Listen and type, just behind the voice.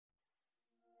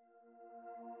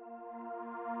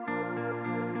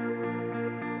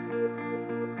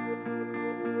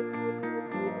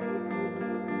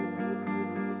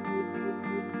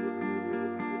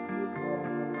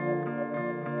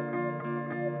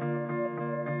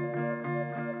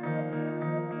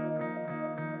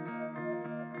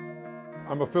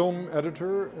I'm a film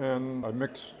editor and I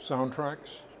mix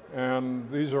soundtracks,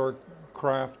 and these are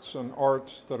crafts and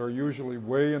arts that are usually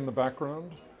way in the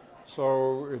background.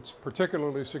 So it's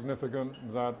particularly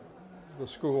significant that the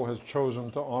school has chosen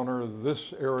to honor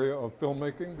this area of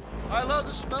filmmaking. I love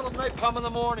the smell of napalm in the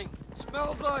morning.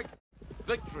 Smells like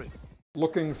victory.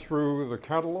 Looking through the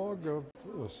catalog of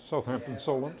Southampton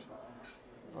Solent,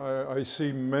 I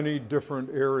see many different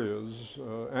areas,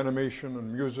 animation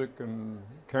and music and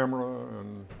camera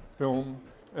and film,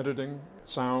 editing,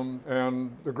 sound.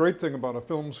 And the great thing about a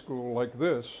film school like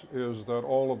this is that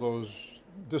all of those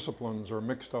disciplines are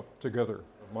mixed up together.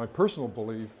 My personal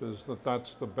belief is that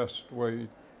that's the best way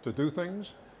to do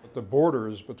things. The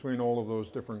borders between all of those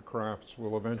different crafts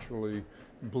will eventually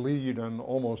bleed and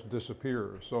almost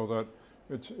disappear, so that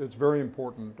it's very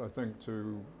important, I think,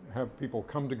 to have people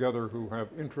come together who have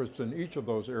interest in each of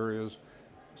those areas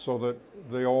so that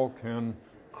they all can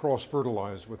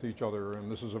cross-fertilize with each other,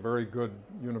 and this is a very good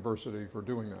university for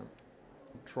doing that.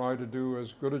 Try to do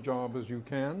as good a job as you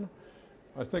can.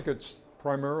 I think it's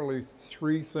primarily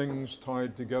three things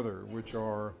tied together, which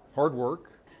are hard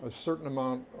work, a certain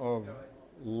amount of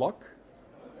luck,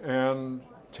 and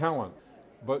talent.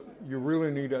 But you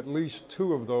really need at least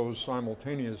two of those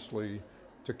simultaneously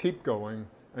to keep going,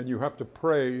 and you have to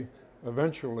pray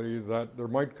eventually that there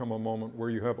might come a moment where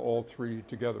you have all three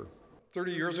together.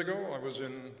 30 years ago, I was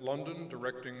in London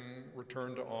directing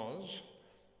Return to Oz,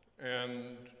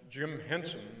 and Jim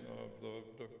Henson,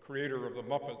 the creator of the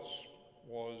Muppets,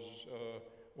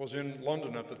 was in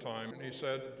London at the time, and he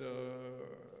said,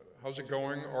 how's it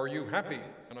going? Are you happy?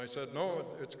 And I said, no,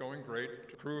 it's going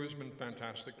great. The crew has been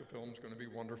fantastic. The film's going to be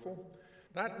wonderful.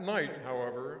 That night,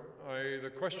 however, the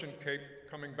question kept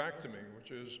coming back to me,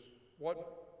 which is, what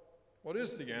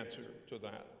is the answer to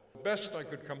that? The best I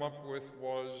could come up with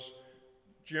was,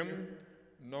 Jim,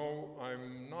 no,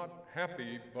 I'm not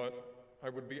happy, but I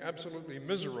would be absolutely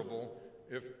miserable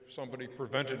if somebody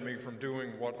prevented me from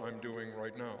doing what I'm doing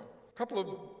right now. A couple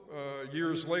of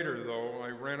years later, though, I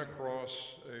ran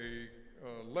across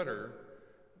a letter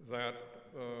that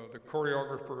the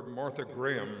choreographer Martha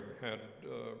Graham had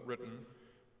written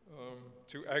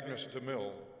to Agnes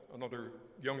DeMille, another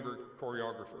younger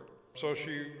choreographer. So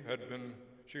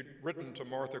she'd written to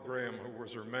Martha Graham, who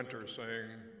was her mentor, saying,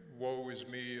 woe is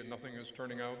me, and nothing is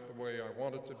turning out the way I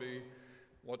want it to be.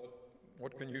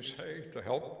 What can you say to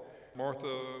help?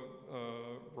 Martha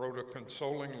wrote a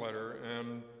consoling letter,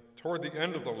 and toward the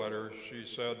end of the letter, she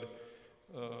said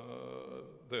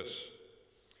this: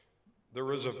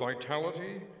 there is a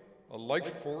vitality, a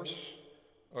life force,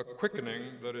 a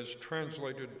quickening that is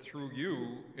translated through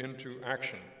you into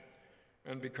action.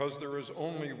 And because there is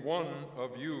only one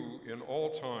of you in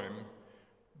all time,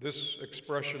 this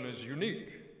expression is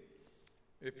unique.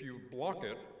 If you block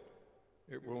it,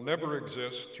 it will never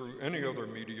exist through any other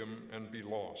medium and be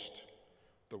lost.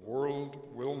 The world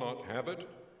will not have it.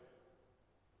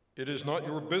 It is not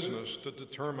your business to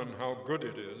determine how good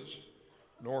it is,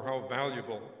 nor how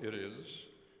valuable it is,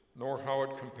 nor how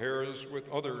it compares with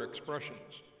other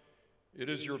expressions. It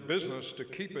is your business to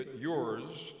keep it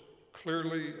yours,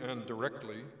 clearly and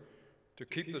directly, to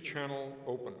keep the channel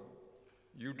open.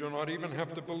 You do not even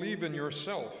have to believe in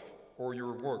yourself or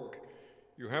your work.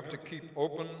 You have to keep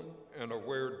open and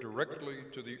aware directly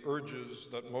to the urges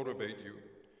that motivate you.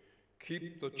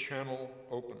 Keep the channel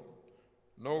open.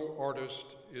 No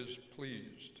artist is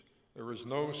pleased. There is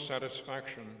no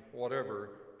satisfaction whatever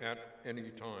at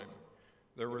any time.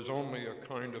 There is only a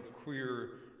kind of queer,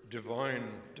 divine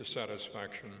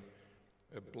dissatisfaction,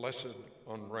 a blessed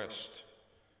unrest.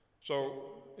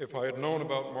 So if I had known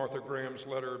about Martha Graham's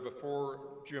letter before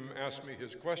Jim asked me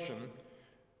his question,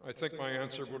 I think my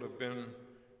answer would have been,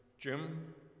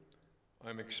 Jim,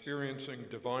 I'm experiencing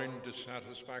divine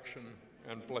dissatisfaction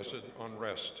and blessed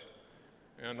unrest.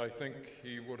 And I think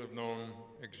he would have known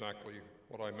exactly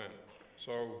what I meant.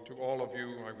 So to all of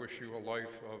you, I wish you a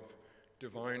life of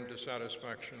divine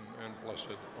dissatisfaction and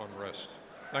blessed unrest.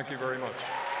 Thank you very much.